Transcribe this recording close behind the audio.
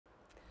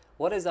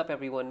What is up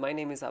everyone, my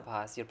name is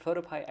Abhas, your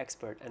ProtoPie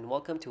expert, and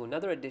welcome to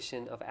another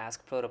edition of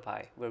Ask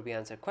ProtoPie, where we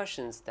answer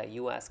questions that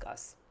you ask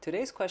us.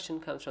 Today's question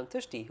comes from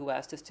Tushti, who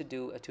asked us to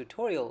do a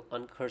tutorial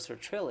on cursor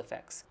trail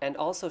effects, and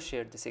also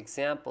shared this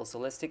example. So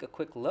let's take a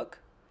quick look.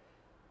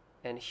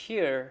 And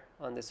here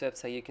on this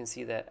website you can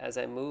see that as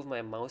I move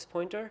my mouse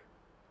pointer,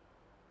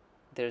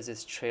 there's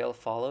this trail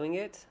following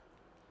it,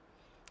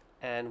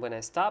 and when I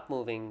stop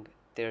moving,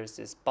 there's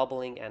this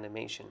bubbling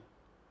animation.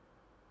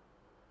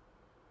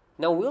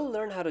 Now we'll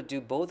learn how to do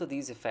both of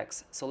these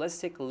effects, so let's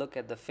take a look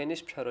at the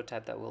finished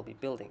prototype that we'll be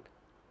building.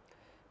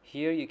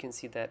 Here you can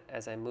see that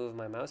as I move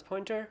my mouse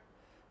pointer,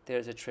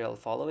 there's a trail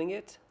following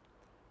it,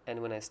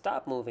 and when I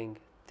stop moving,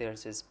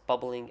 there's this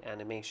bubbling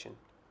animation.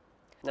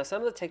 Now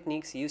some of the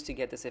techniques used to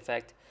get this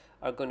effect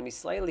are going to be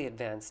slightly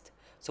advanced,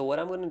 so what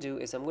I'm going to do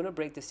is I'm going to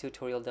break this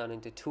tutorial down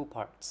into two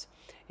parts.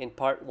 In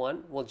part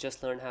 1, we'll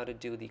just learn how to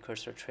do the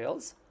cursor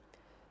trails,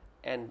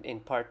 and in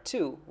part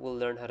 2, we'll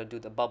learn how to do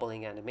the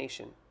bubbling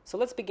animation. So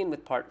let's begin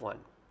with part 1.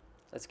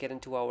 Let's get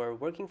into our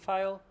working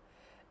file,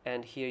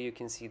 and here you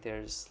can see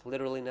there's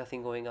literally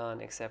nothing going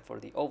on except for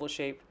the oval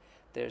shape.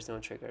 There's no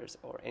triggers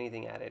or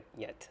anything added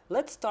yet.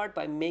 Let's start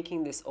by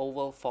making this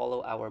oval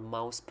follow our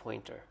mouse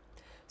pointer.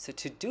 So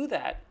to do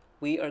that,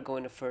 we are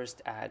going to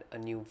first add a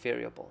new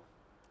variable.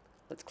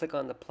 Let's click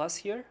on the plus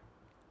here,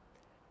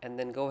 and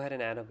then go ahead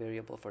and add a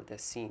variable for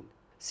this scene.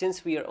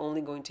 Since we are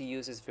only going to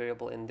use this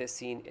variable in this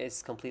scene,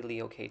 it's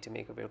completely okay to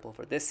make a variable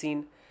for this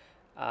scene.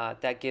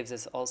 That gives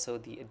us also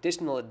the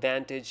additional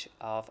advantage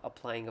of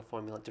applying a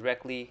formula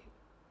directly.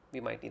 We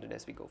might need it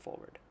as we go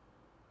forward.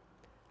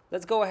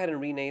 Let's go ahead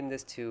and rename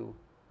this to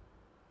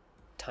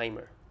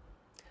timer.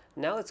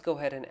 Now let's go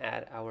ahead and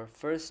add our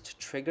first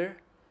trigger.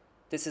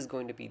 This is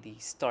going to be the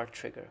start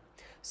trigger.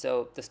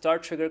 So the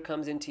start trigger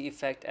comes into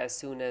effect as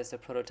soon as the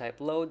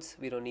prototype loads.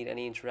 We don't need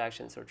any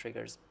interactions or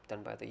triggers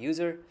done by the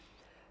user.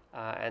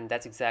 And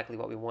that's exactly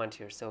what we want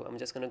here. So I'm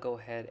just going to go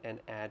ahead and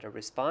add a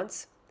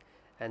response.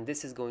 And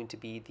this is going to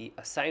be the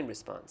assign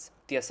response.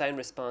 The assign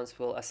response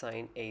will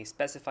assign a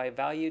specified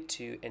value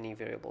to any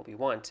variable we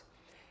want.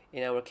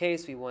 In our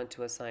case, we want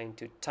to assign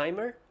to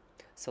timer.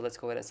 So let's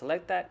go ahead and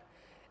select that.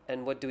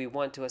 And what do we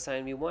want to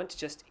assign? We want to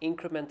just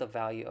increment the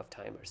value of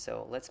timer.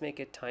 So let's make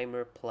it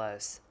timer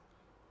plus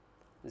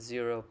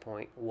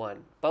 0.1.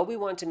 But we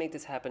want to make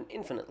this happen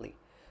infinitely.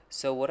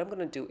 So what I'm going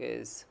to do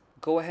is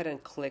go ahead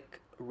and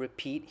click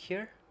repeat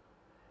here.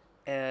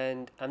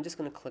 And I'm just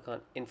going to click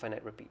on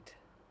infinite repeat.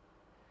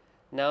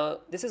 Now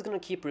this is going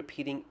to keep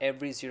repeating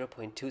every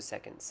 0.2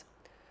 seconds.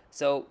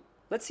 So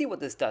let's see what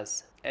this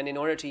does. And in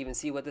order to even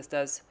see what this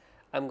does,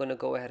 I'm going to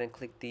go ahead and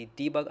click the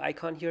debug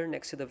icon here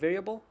next to the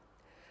variable.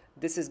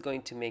 This is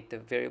going to make the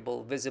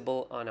variable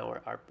visible on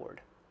our artboard.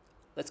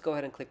 Let's go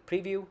ahead and click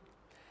preview.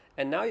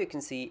 And now you can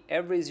see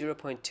every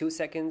 0.2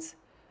 seconds,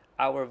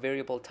 our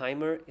variable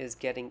timer is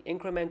getting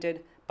incremented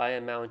by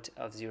an amount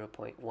of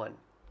 0.1.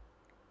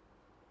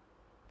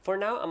 For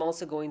now, I'm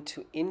also going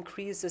to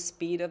increase the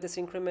speed of this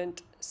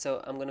increment.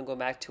 So I'm going to go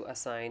back to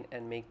assign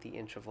and make the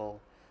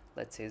interval,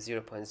 let's say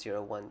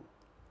 0.01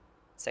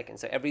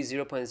 seconds. So every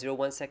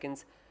 0.01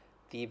 seconds,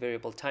 the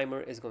variable timer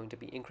is going to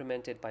be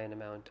incremented by an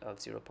amount of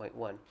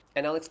 0.1.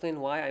 And I'll explain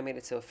why I made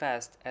it so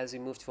fast as we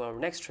move to our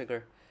next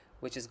trigger,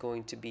 which is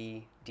going to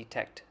be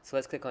detect. So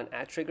let's click on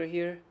add trigger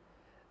here,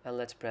 and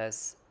let's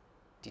press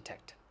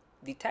detect.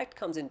 Detect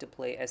comes into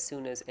play as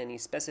soon as any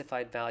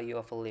specified value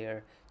of a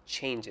layer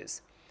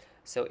changes.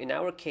 So in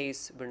our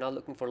case, we're not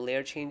looking for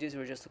layer changes,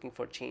 we're just looking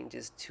for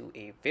changes to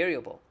a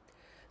variable.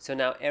 So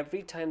now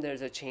every time there's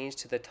a change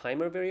to the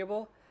timer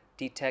variable,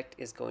 detect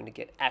is going to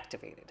get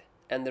activated.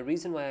 And the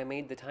reason why I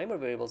made the timer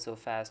variable so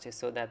fast is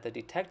so that the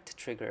detect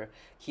trigger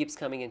keeps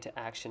coming into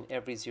action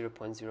every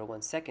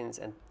 0.01 seconds,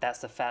 and that's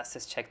the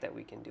fastest check that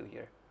we can do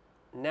here.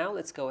 Now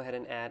let's go ahead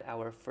and add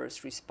our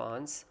first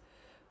response.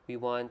 We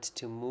want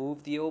to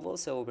move the oval,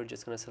 so we're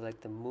just going to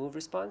select the move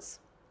response,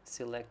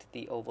 select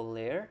the oval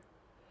layer,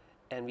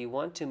 and we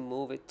want to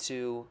move it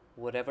to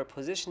whatever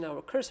position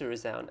our cursor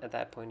is on at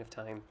that point of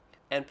time.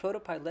 And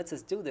ProtoPie lets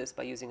us do this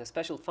by using a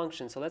special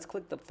function. So let's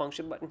click the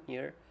function button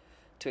here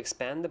to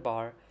expand the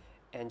bar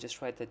and just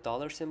write the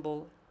dollar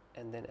symbol.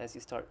 And then as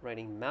you start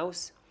writing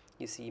mouse,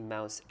 you see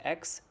mouse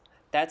X.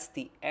 That's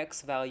the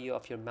X value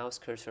of your mouse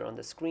cursor on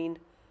the screen.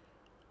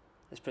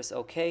 Let's press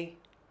OK.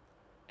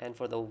 And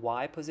for the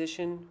Y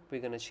position,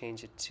 we're going to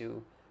change it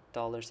to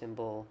dollar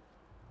symbol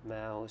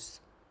mouse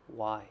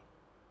Y,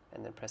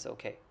 and then press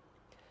OK.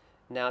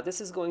 Now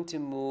this is going to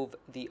move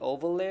the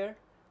oval layer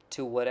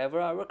to whatever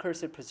our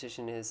cursor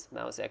position is,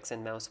 mouse X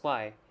and mouse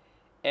Y,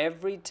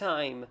 every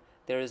time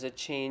there is a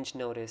change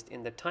noticed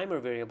in the timer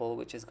variable,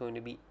 which is going to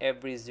be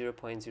every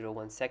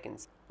 0.01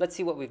 seconds. Let's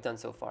see what we've done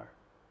so far.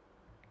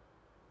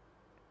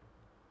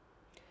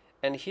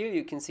 And here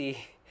you can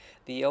see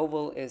the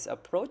oval is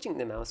approaching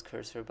the mouse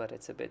cursor, but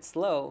it's a bit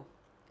slow.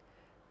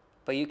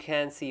 But you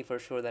can see for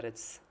sure that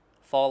it's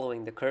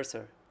following the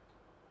cursor.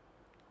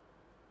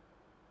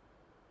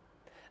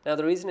 Now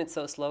the reason it's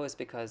so slow is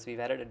because we've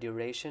added a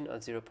duration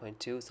of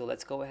 0.2. So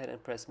let's go ahead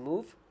and press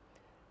move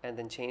and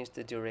then change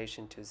the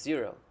duration to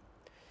 0.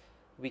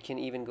 We can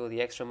even go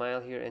the extra mile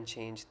here and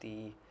change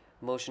the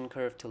motion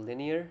curve to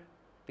linear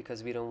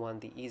because we don't want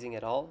the easing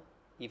at all,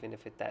 even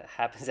if that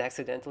happens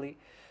accidentally.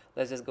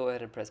 Let's just go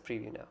ahead and press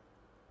preview now.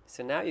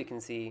 So now you can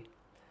see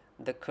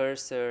the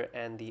cursor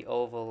and the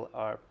oval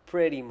are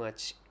pretty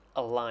much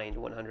aligned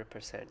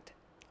 100%.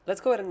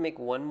 Let's go ahead and make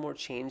one more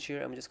change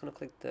here. I'm just going to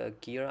click the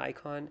gear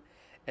icon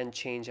and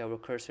change our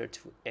cursor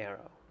to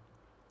arrow.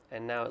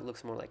 And now it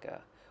looks more like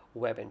a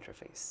web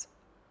interface.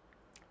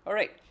 All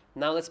right,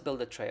 now let's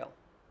build a trail.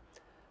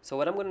 So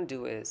what I'm going to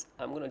do is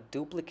I'm going to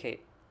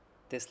duplicate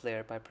this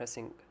layer by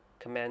pressing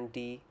Command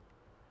D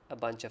a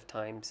bunch of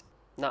times.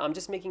 Now I'm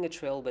just making a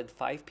trail with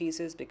 5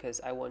 pieces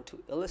because I want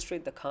to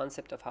illustrate the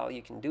concept of how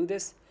you can do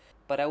this,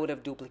 but I would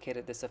have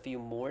duplicated this a few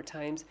more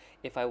times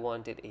if I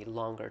wanted a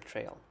longer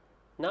trail.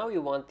 Now we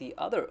want the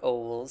other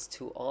ovals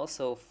to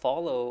also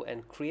follow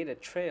and create a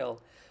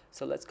trail,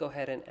 so let's go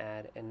ahead and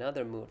add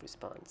another move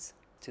response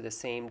to the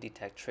same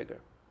detect trigger.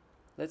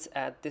 Let's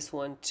add this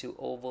one to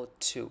oval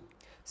 2.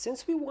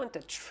 Since we want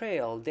a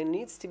trail, there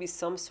needs to be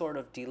some sort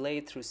of delay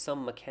through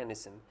some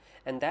mechanism,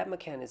 and that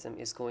mechanism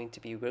is going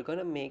to be, we're going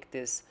to make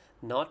this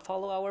not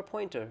follow our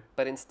pointer,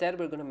 but instead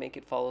we're going to make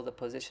it follow the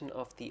position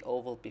of the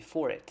oval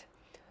before it.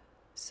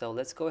 So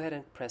let's go ahead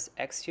and press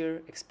X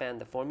here, expand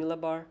the formula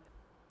bar,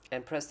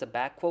 and press the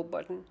back quote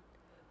button,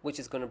 which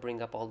is going to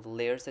bring up all the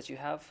layers that you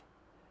have,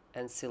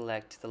 and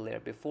select the layer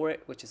before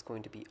it, which is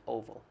going to be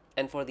oval.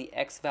 And for the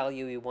X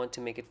value, we want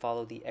to make it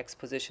follow the X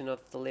position of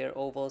the layer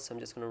oval, so I'm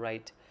just going to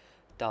write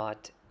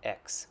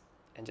 .x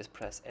and just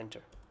press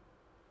enter.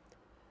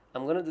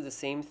 I'm going to do the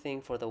same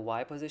thing for the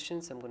Y position,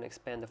 so I'm going to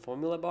expand the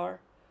formula bar,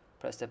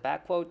 press the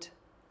back quote,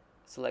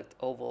 select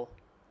oval,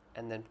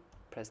 and then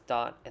press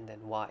dot and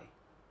then Y,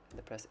 and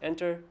then press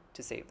enter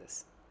to save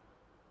this.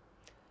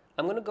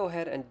 I'm going to go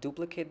ahead and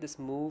duplicate this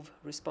move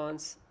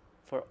response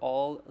for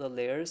all the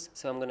layers,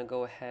 so I'm going to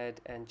go ahead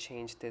and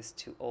change this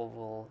to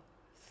oval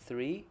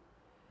 3,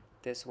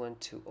 this one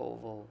to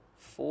oval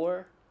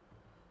 4,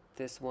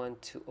 this one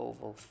to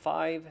oval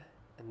 5,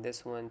 and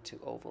this one to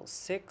oval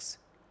 6,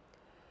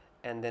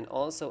 and then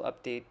also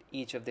update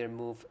each of their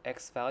move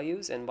X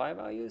values and Y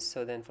values.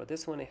 So then for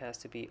this one it has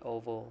to be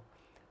oval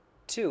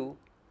 2,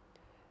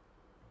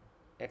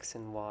 X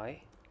and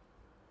Y,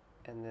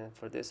 and then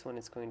for this one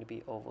it's going to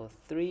be oval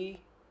 3,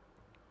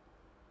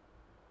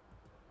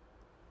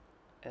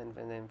 and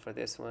then for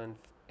this one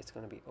it's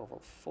going to be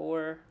oval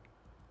 4,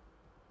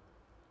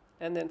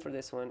 and then for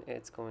this one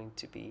it's going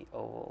to be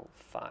oval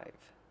 5.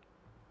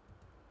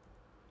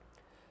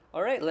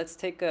 All right, let's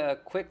take a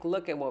quick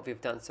look at what we've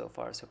done so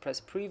far. So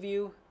press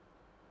preview,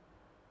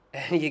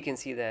 and you can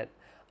see that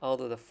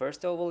although the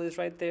first oval is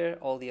right there,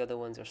 all the other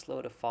ones are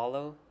slow to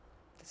follow.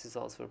 This is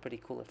also a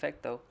pretty cool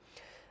effect though.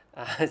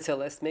 So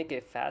let's make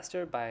it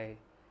faster by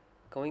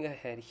going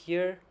ahead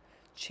here,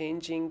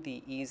 changing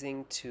the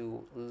easing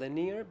to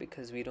linear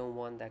because we don't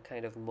want that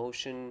kind of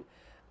motion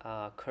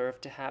curve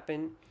to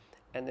happen,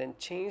 and then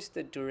change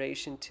the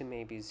duration to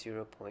maybe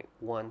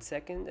 0.1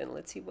 second, and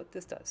let's see what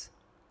this does.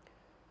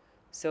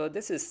 So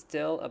this is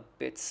still a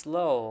bit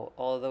slow,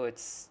 although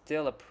it's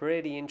still a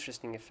pretty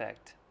interesting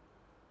effect.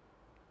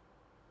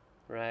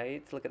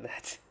 Right? Look at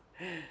that.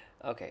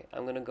 Okay,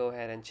 I'm going to go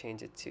ahead and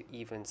change it to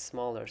even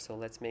smaller. So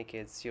let's make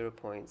it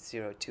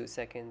 0.02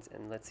 seconds,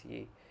 and let's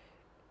see.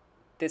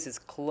 This is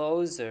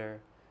closer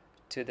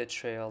to the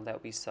trail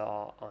that we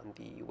saw on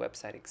the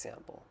website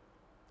example.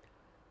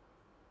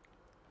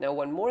 Now,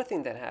 one more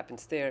thing that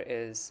happens there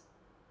is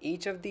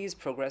each of these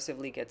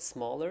progressively gets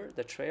smaller,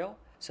 the trail.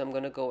 So I'm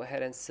going to go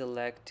ahead and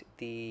select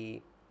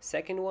the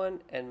second one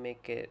and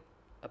make it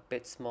a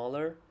bit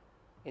smaller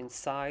in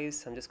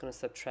size. I'm just going to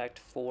subtract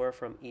 4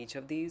 from each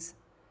of these.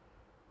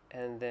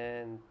 And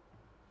then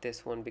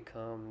this one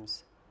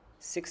becomes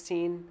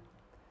 16.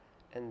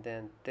 And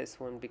then this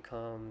one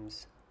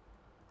becomes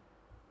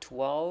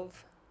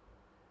 12.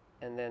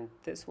 And then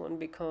this one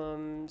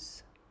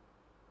becomes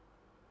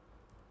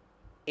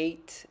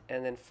 8.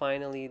 And then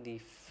finally, the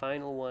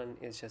final one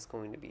is just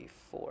going to be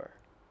 4.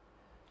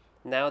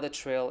 Now the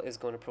trail is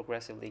going to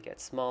progressively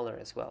get smaller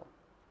as well.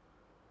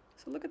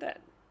 So look at that.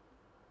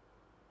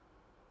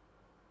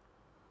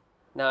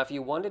 Now if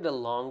you wanted a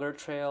longer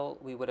trail,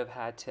 we would have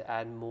had to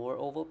add more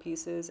oval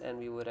pieces, and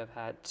we would have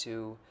had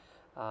to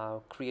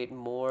create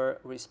more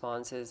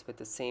responses with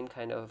the same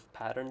kind of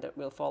pattern that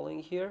we're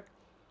following here.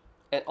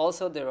 And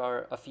also there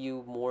are a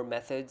few more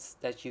methods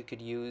that you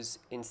could use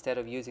instead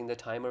of using the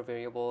timer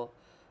variable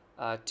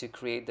to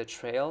create the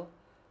trail.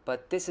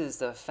 But this is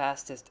the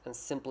fastest and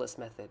simplest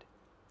method.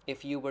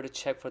 If you were to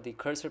check for the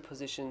cursor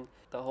position,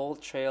 the whole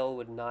trail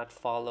would not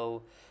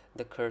follow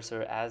the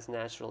cursor as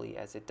naturally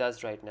as it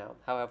does right now.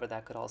 However,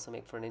 that could also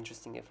make for an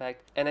interesting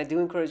effect. And I do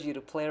encourage you to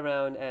play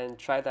around and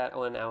try that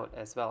one out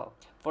as well.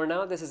 For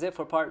now, this is it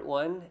for part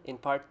 1. In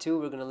part 2,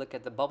 we're going to look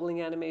at the bubbling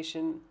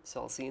animation.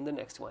 So I'll see you in the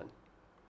next one.